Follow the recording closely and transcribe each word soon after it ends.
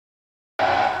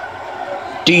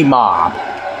D-Mob,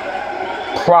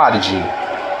 Prodigy,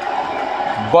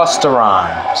 Busta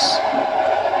Rhymes,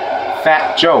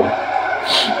 Fat Joe,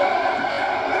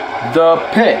 The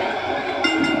Pit.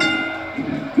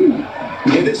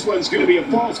 Hey, this one's going to be a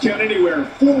falls count anywhere.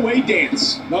 Four-way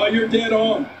dance. No, you're dead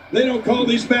on. They don't call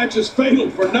these matches fatal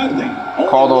for nothing.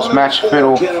 Call those matches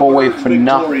fatal four-way for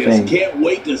nothing. Can't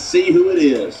wait to see who it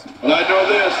is. But I know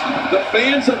this. The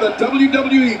fans of the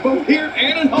WWE, both here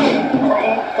and at home, are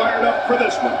all fired up for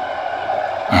this one.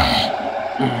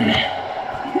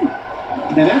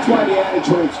 And that's why the adage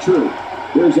holds true.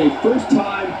 There's a first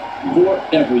time for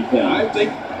everything. I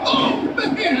think, oh,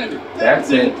 man. That's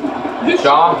it. Did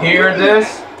y'all hear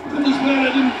this? I'm just glad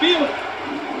I didn't feel it.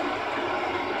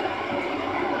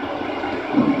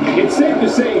 It's safe to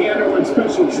say he underwent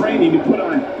special training to put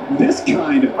on this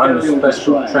kind of aerial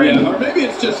display. Training. Yeah, or maybe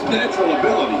it's just natural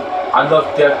ability. I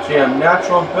love Def Jam.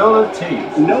 Natural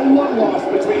abilities. No love lost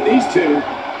between these two.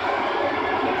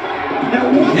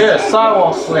 Now, Yeah,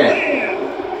 sidewalk slam.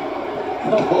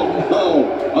 Oh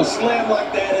no, a slam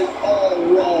like that is all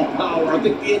raw power. I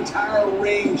think the entire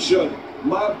ring shook.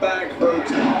 My back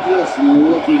hurts just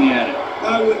looking at it.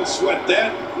 I wouldn't sweat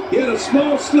that. He had a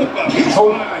small slip up. He's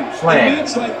fine. Slam. In a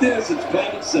match like this, it's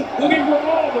plain and simple. Looking for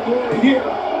all the glory here.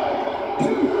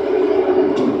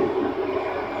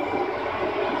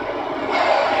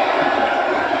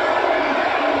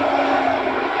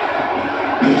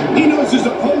 He knows his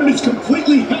opponent is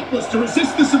completely helpless to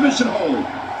resist the submission hold.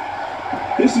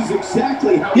 this is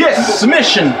exactly how... Yes,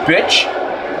 submission, bitch.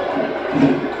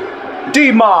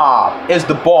 D-Mob is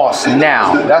the boss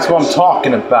now. That's what I'm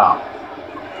talking about.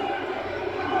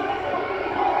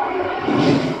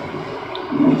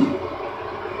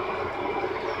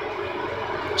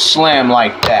 Slam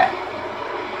like that.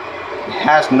 It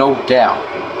has no doubt.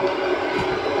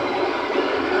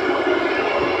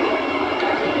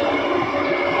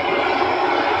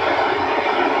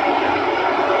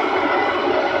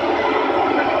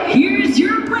 Here's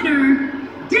your winner,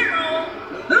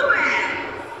 Daryl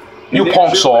Lewis. You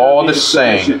punks are all the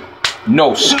same.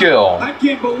 No skill. I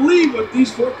can't believe what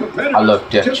these four competitors I love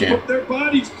Def just Jam. put their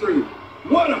bodies through.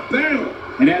 What a battle.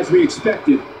 And as we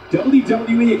expected,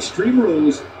 WWE Extreme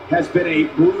Rules has been a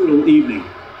brutal evening.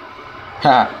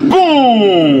 Ha.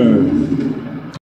 Boom!